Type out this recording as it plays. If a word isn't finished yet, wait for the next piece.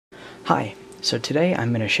Hi, so today I'm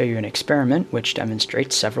going to show you an experiment which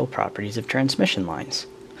demonstrates several properties of transmission lines.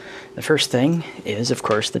 The first thing is, of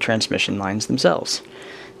course, the transmission lines themselves.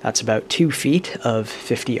 That's about 2 feet of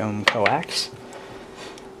 50 ohm coax.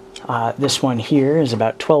 This one here is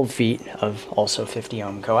about 12 feet of also 50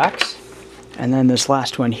 ohm coax. And then this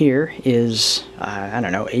last one here is,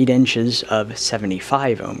 8 inches of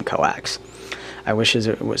 75 ohm coax. I wish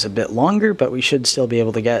it was a bit longer, but we should still be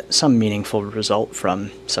able to get some meaningful result from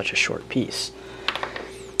such a short piece.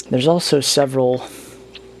 There's also several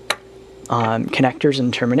connectors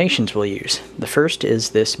and terminations we'll use. The first is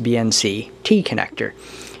this BNC T connector.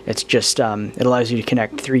 It's just, it allows you to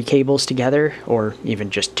connect 3 cables together, or even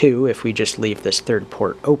just 2 if we just leave this third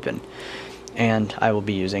port open. And I will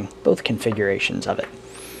be using both configurations of it.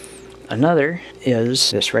 Another is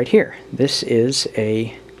this right here. This is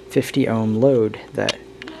a 50 ohm load that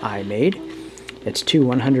I made. It's 2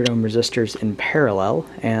 100 ohm resistors in parallel,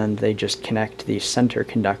 and they just connect the center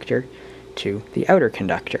conductor to the outer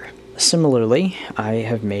conductor. Similarly, I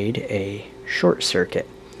have made a short circuit.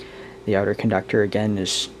 The outer conductor again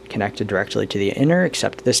is connected directly to the inner,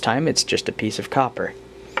 except this time it's just a piece of copper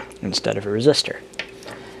instead of a resistor.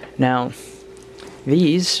 Now,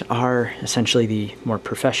 these are essentially the more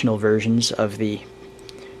professional versions of the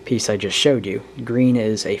piece I just showed you. Green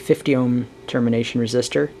is a 50 ohm termination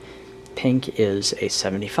resistor, pink is a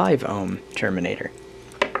 75 ohm terminator.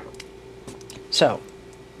 So,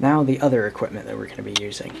 now the other equipment that we're going to be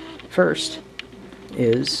using. First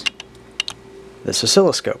is this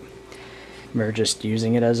oscilloscope. We're just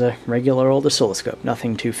using it as a regular old oscilloscope,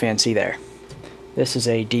 nothing too fancy there. This is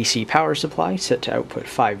a DC power supply set to output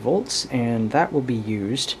 5 volts, and that will be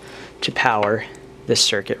used to power this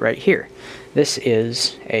circuit right here. This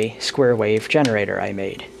is a square wave generator I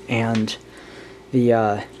made, and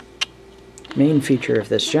the main feature of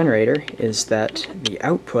this generator is that the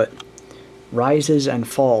output rises and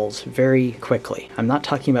falls very quickly. I'm not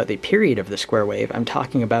talking about the period of the square wave, I'm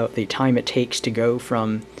talking about the time it takes to go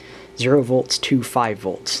from 0 volts to 5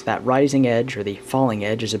 volts. That rising edge, or the falling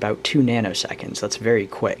edge, is about 2 nanoseconds. That's very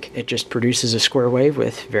quick. It just produces a square wave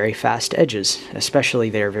with very fast edges, especially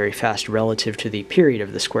they're very fast relative to the period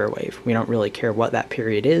of the square wave. We don't really care what that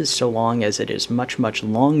period is, so long as it is much, much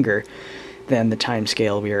longer than the time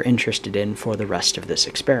scale we are interested in for the rest of this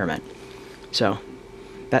experiment. So,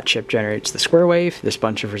 that chip generates the square wave. This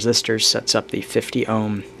bunch of resistors sets up the 50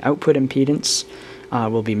 ohm output impedance.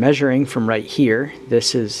 We'll be measuring from right here.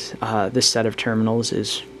 This is this set of terminals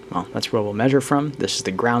is, well, that's where we'll measure from. This is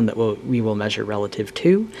the ground that we will measure relative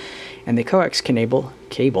to, and the coax cable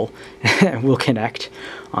will connect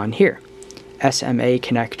on here. SMA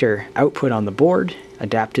connector output on the board,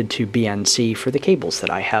 adapted to BNC for the cables that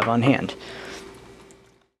I have on hand.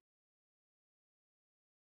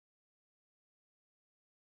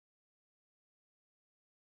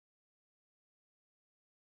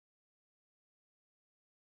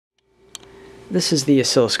 This is the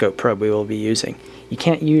oscilloscope probe we will be using. You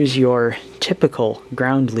can't use your typical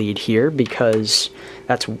ground lead here because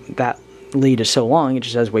that lead is so long it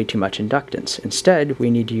just has way too much inductance. Instead, we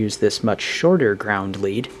need to use this much shorter ground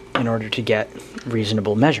lead in order to get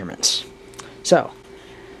reasonable measurements. So,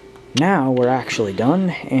 now we're actually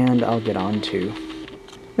done, and I'll get on to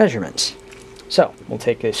measurements. So, we'll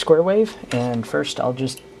take a square wave, and first I'll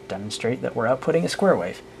just demonstrate that we're outputting a square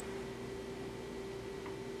wave.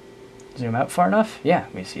 Zoom out far enough? Yeah,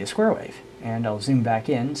 we see a square wave. And I'll zoom back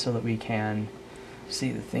in so that we can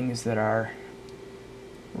see the things that are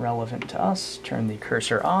relevant to us. Turn the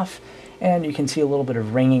cursor off, and you can see a little bit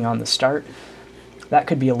of ringing on the start. That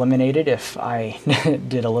could be eliminated if I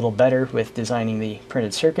did a little better with designing the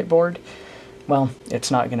printed circuit board. Well,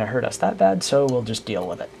 it's not going to hurt us that bad, so we'll just deal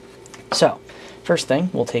with it. So, first thing,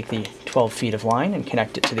 we'll take the 12 feet of line and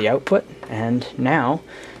connect it to the output, and now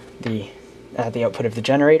the output of the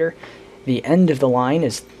generator. The end of the line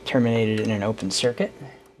is terminated in an open circuit,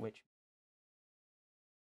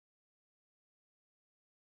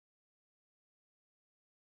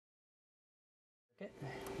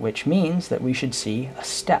 which means that we should see a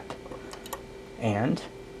step. And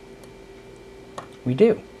we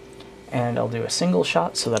do. And I'll do a single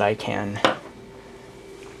shot so that I can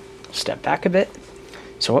step back a bit.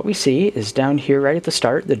 So what we see is down here right at the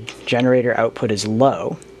start, the generator output is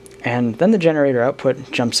low. And then the generator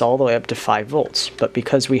output jumps all the way up to 5 volts. But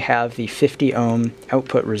because we have the 50 ohm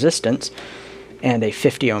output resistance and a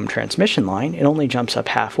 50 ohm transmission line, it only jumps up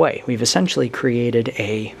halfway. We've essentially created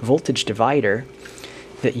a voltage divider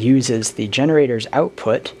that uses the generator's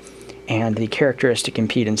output and the characteristic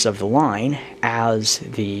impedance of the line as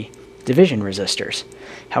the division resistors.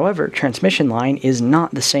 However, transmission line is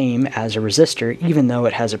not the same as a resistor, even though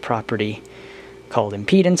it has a property called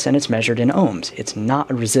impedance and it's measured in ohms. It's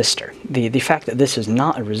not a resistor. The fact that this is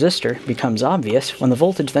not a resistor becomes obvious when the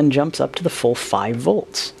voltage then jumps up to the full 5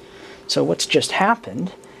 volts. So what's just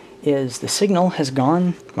happened is the signal has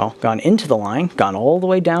gone into the line, gone all the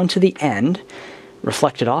way down to the end,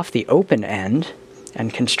 reflected off the open end,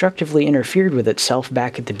 and constructively interfered with itself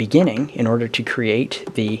back at the beginning in order to create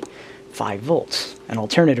the 5 volts. An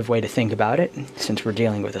alternative way to think about it, since we're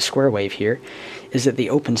dealing with a square wave here, is that the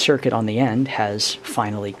open circuit on the end has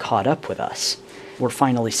finally caught up with us. We're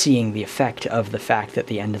finally seeing the effect of the fact that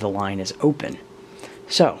the end of the line is open.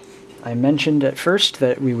 So, I mentioned at first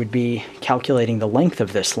that we would be calculating the length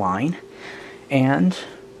of this line, and,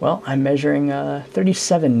 well, I'm measuring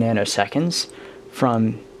 37 nanoseconds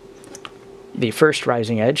from the first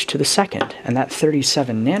rising edge to the second, and that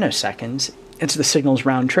 37 nanoseconds, it's the signal's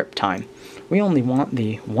round trip time. We only want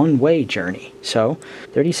the one-way journey, so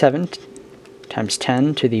 37 times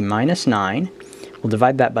 10 to the minus 9, we'll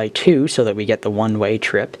divide that by 2 so that we get the one-way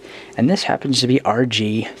trip, and this happens to be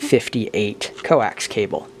RG58 coax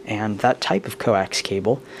cable, and that type of coax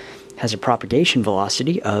cable has a propagation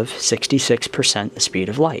velocity of 66% the speed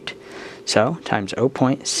of light. So, times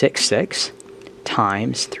 0.66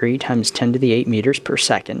 times 3 times 10 to the 8 meters per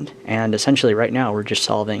second, and essentially right now we're just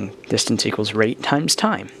solving distance equals rate times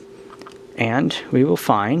time. And we will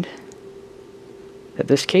find that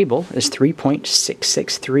this cable is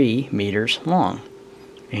 3.663 meters long.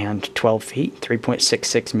 And 12 feet,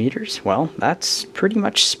 3.66 meters, well, that's pretty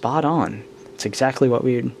much spot on. That's exactly what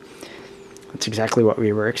we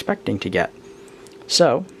were expecting to get.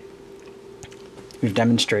 So, we've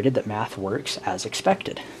demonstrated that math works as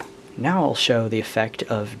expected. Now I'll show the effect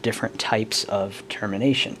of different types of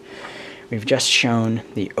termination. We've just shown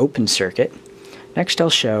the open circuit. Next I'll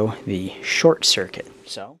show the short circuit.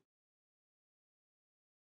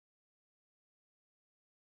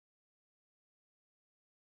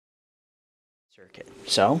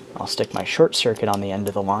 So I'll stick my short circuit on the end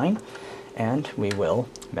of the line, and we will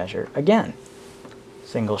measure again.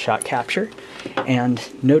 Single shot capture, and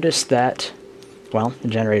notice that, well, the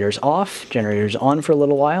generator's off, generator's on for a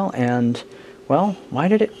little while, and, well, why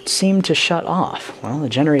did it seem to shut off? Well, the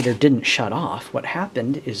generator didn't shut off. What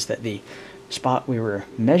happened is that the spot we were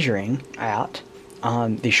measuring at,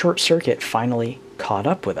 the short circuit finally caught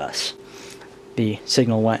up with us. The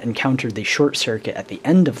signal went and encountered the short circuit at the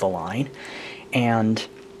end of the line, and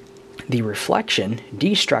the reflection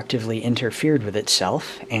destructively interfered with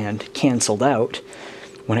itself and canceled out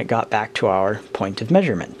when it got back to our point of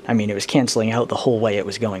measurement. I mean, it was canceling out the whole way it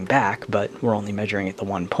was going back, but we're only measuring at the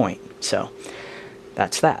one point. So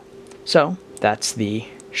that's that. So that's the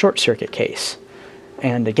short circuit case.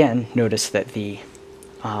 And again, notice that the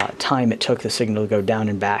time it took the signal to go down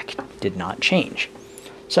and back did not change.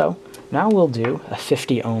 So now we'll do a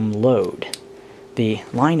 50 ohm load. The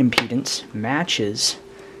line impedance matches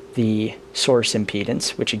the source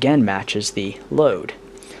impedance, which again matches the load.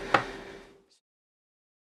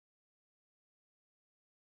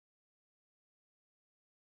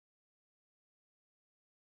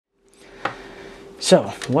 So,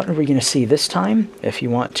 what are we going to see this time? If you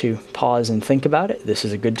want to pause and think about it, this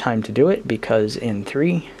is a good time to do it, because in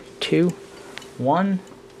 3, 2, 1,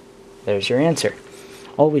 there's your answer.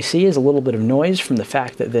 All we see is a little bit of noise from the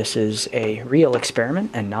fact that this is a real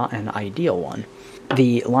experiment and not an ideal one.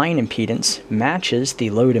 The line impedance matches the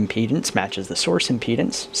load impedance, matches the source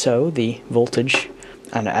impedance, so the voltage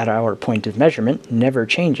at our point of measurement never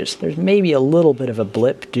changes. There's maybe a little bit of a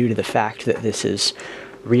blip due to the fact that this is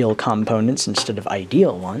real components instead of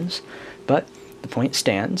ideal ones, but the point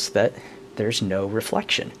stands that there's no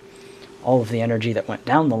reflection. All of the energy that went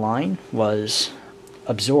down the line was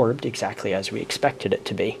absorbed exactly as we expected it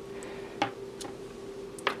to be.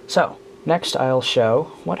 So, next I'll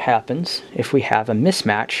show what happens if we have a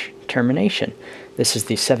mismatch termination. This is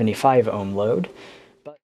the 75 ohm load.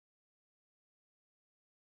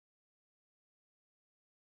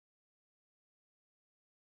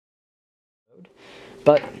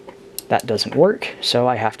 But that doesn't work, so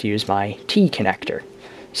I have to use my T connector.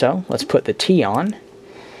 So let's put the T on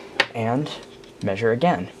and measure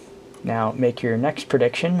again. Now make your next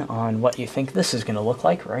prediction on what you think this is going to look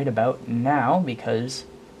like right about now, because,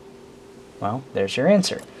 well, there's your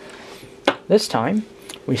answer. This time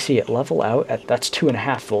we see it level out at, that's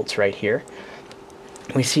 2.5 volts right here.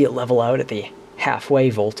 We see it level out at the halfway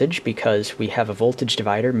voltage because we have a voltage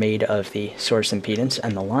divider made of the source impedance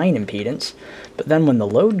and the line impedance, but then when the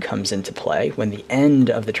load comes into play, when the end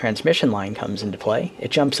of the transmission line comes into play, it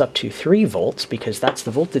jumps up to 3 volts because that's the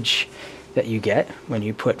voltage that you get when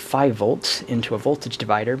you put 5 volts into a voltage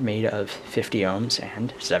divider made of 50 ohms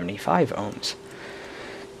and 75 ohms.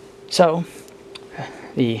 So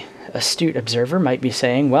the astute observer might be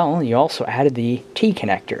saying, well, you also added the T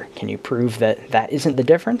connector. Can you prove that that isn't the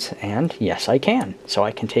difference? And yes, I can. So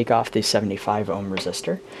I can take off the 75 ohm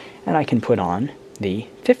resistor and I can put on the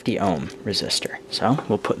 50 ohm resistor. So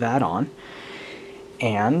we'll put that on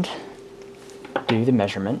and do the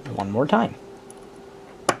measurement one more time.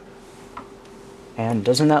 And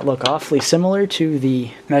doesn't that look awfully similar to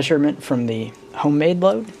the measurement from the homemade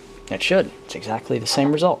load? It should. It's exactly the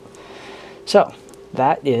same result. So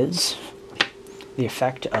that is the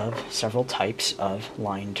effect of several types of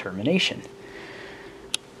line termination.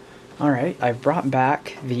 Alright, I've brought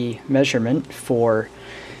back the measurement for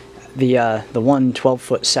the one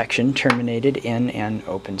 12-foot section terminated in an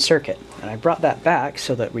open circuit. And I brought that back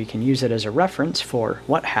so that we can use it as a reference for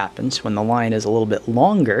what happens when the line is a little bit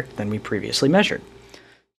longer than we previously measured.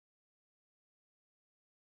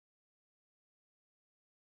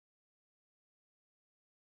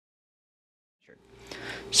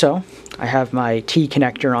 So I have my T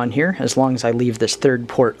connector on here. As long as I leave this third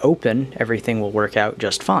port open, everything will work out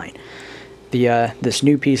just fine. This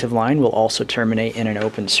new piece of line will also terminate in an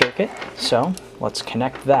open circuit, so let's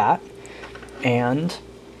connect that and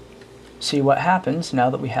see what happens now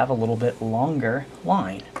that we have a little bit longer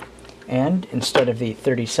line. And instead of the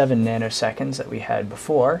 37 nanoseconds that we had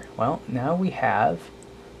before, well, now we have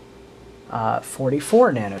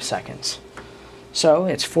 44 nanoseconds. So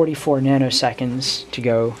it's 44 nanoseconds to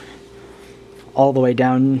go all the way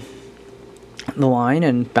down the line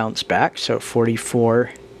and bounce back. So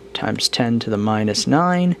 44 times 10 to the minus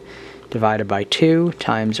 9 divided by 2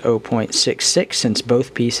 times 0.66, since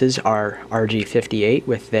both pieces are RG58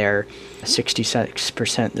 with their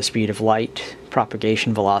 66% the speed of light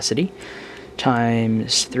propagation velocity,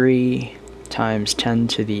 times 3 times 10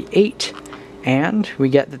 to the 8, and we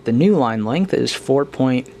get that the new line length is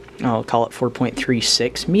I'll call it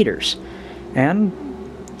 4.36 meters. And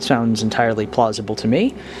sounds entirely plausible to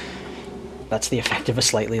me. That's the effect of a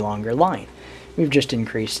slightly longer line. We've just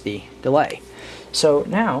increased the delay. So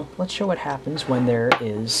now let's show what happens when there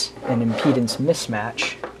is an impedance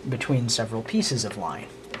mismatch between several pieces of line.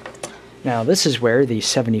 Now this is where the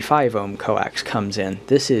 75 ohm coax comes in.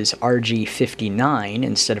 This is RG59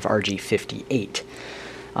 instead of RG58.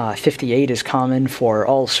 58 is common for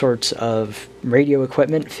all sorts of radio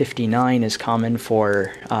equipment. 59 is common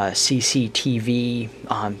for CCTV,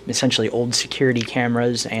 essentially old security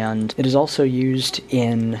cameras, and it is also used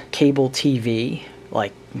in cable TV,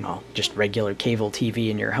 like, well, just regular cable TV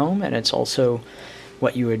in your home, and it's also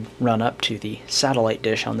what you would run up to the satellite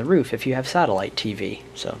dish on the roof if you have satellite TV.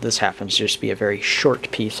 So this happens to just be a very short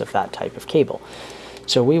piece of that type of cable.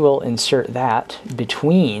 So we will insert that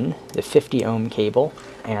between the 50 ohm cable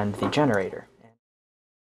and the generator.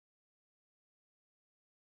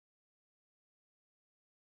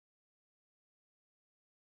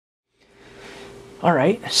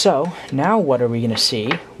 Alright, so now what are we going to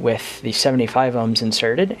see with the 75 ohms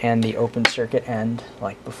inserted and the open circuit end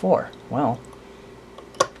like before? Well,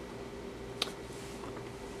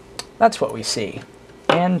 that's what we see.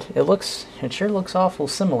 And it sure looks awful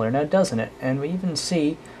similar now, doesn't it? And we even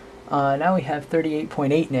see, now we have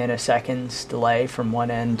 38.8 nanoseconds delay from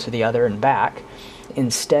one end to the other and back,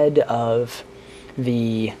 instead of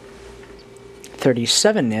the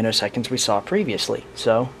 37 nanoseconds we saw previously.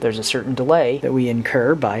 So there's a certain delay that we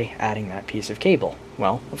incur by adding that piece of cable.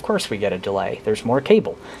 Well, of course we get a delay. There's more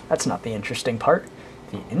cable. That's not the interesting part.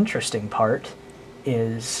 The interesting part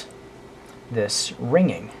is this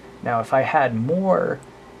ringing. Now if I had more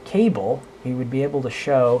cable, we would be able to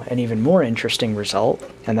show an even more interesting result,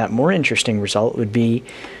 and that more interesting result would be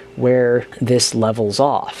where this levels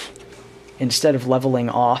off. Instead of leveling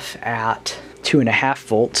off at 2.5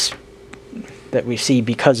 volts that we see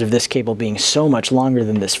because of this cable being so much longer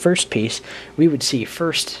than this first piece, we would see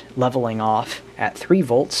first leveling off at 3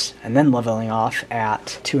 volts and then leveling off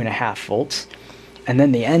at 2.5 volts. And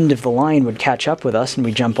then the end of the line would catch up with us and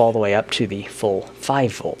we jump all the way up to the full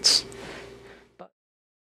 5 volts.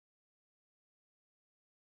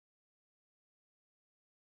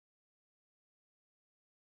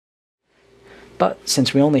 But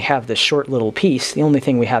since we only have this short little piece, the only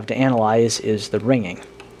thing we have to analyze is the ringing.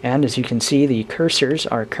 And as you can see, the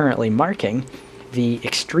cursors are currently marking the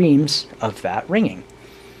extremes of that ringing.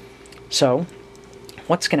 So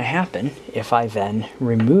what's going to happen if I then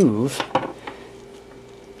remove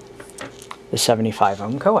the 75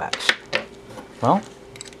 ohm coax? Well,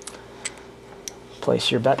 place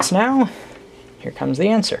your bets now. Here comes the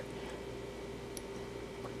answer.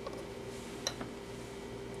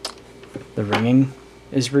 the ringing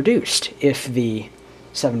is reduced if the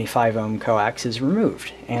 75 ohm coax is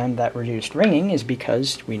removed. And that reduced ringing is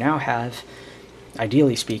because we now have,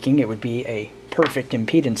 ideally speaking, it would be a perfect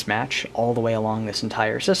impedance match all the way along this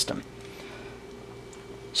entire system.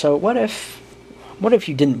 So what if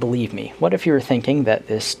you didn't believe me? What if you were thinking that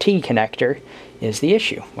this T connector is the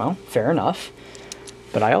issue? Well, fair enough.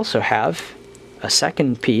 But I also have a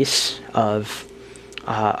second piece of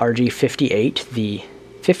RG58, the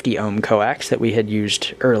 50 ohm coax that we had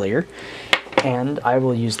used earlier, and I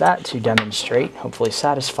will use that to demonstrate, hopefully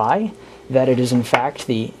satisfy, that it is in fact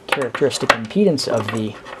the characteristic impedance of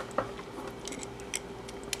the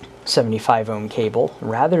 75 ohm cable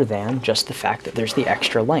rather than just the fact that there's the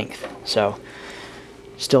extra length. So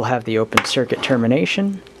still have the open circuit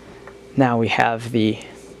termination. Now we have the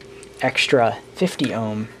extra 50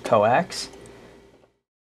 ohm coax.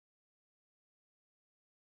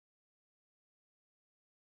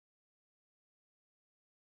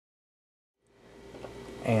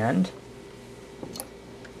 And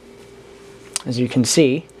as you can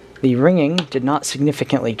see, the ringing did not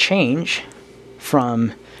significantly change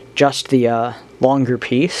from just the longer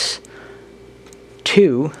piece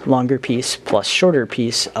to longer piece plus shorter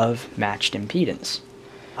piece of matched impedance.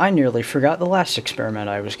 I nearly forgot the last experiment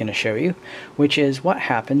I was going to show you, which is what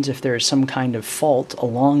happens if there is some kind of fault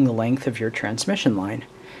along the length of your transmission line.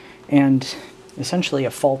 And essentially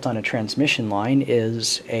a fault on a transmission line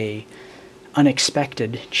is a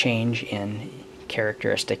unexpected change in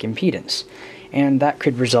characteristic impedance. And that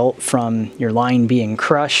could result from your line being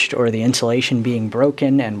crushed or the insulation being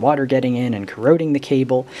broken and water getting in and corroding the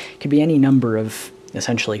cable. It could be any number of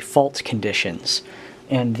essentially fault conditions.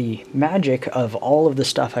 And the magic of all of the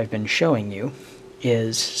stuff I've been showing you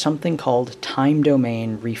is something called time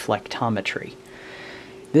domain reflectometry.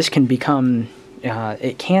 This can become,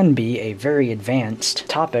 it can be a very advanced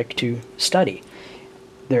topic to study.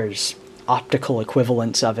 There's optical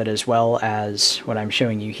equivalents of it as well as what I'm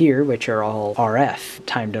showing you here, which are all RF,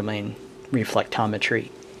 time domain reflectometry.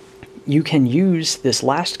 You can use this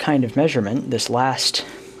last kind of measurement, this last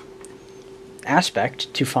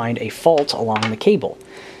aspect, to find a fault along the cable.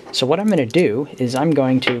 So what I'm going to do is I'm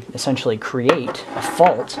going to essentially create a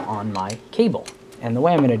fault on my cable. And the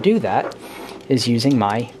way I'm going to do that is using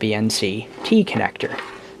my BNC T connector.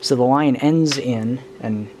 So the line ends in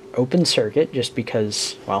an open circuit just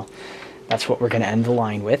because, well, that's what we're going to end the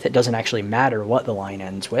line with. It doesn't actually matter what the line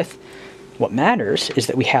ends with. What matters is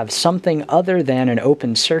that we have something other than an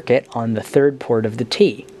open circuit on the third port of the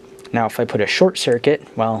T. Now if I put a short circuit,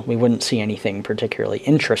 well, we wouldn't see anything particularly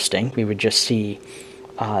interesting. We would just see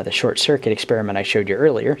the short circuit experiment I showed you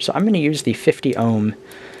earlier. So I'm going to use the 50 ohm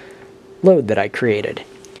load that I created.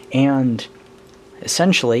 And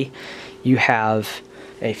essentially you have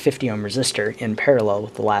a 50 ohm resistor in parallel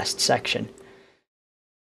with the last section.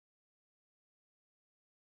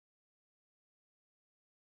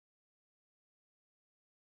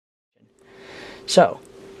 So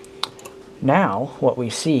now what we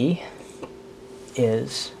see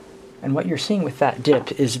is, and what you're seeing with that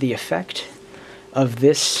dip is the effect of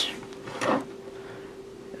this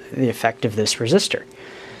resistor.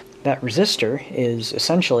 That resistor is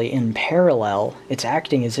essentially in parallel. It's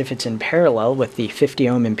acting as if it's in parallel with the 50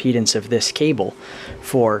 ohm impedance of this cable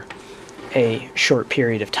for a short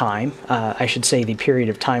period of time. I should say the period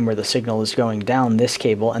of time where the signal is going down this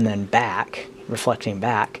cable and then back, reflecting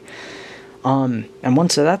back. And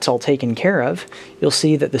once that's all taken care of, you'll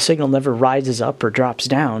see that the signal never rises up or drops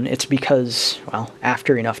down. It's because, well,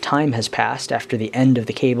 after enough time has passed, after the end of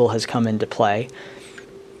the cable has come into play,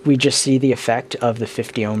 we just see the effect of the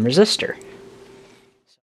 50 ohm resistor.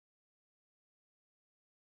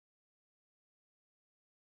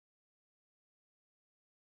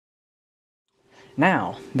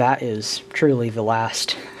 Now, that is truly the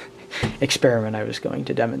last experiment I was going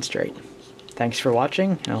to demonstrate. Thanks for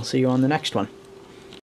watching, and I'll see you on the next one.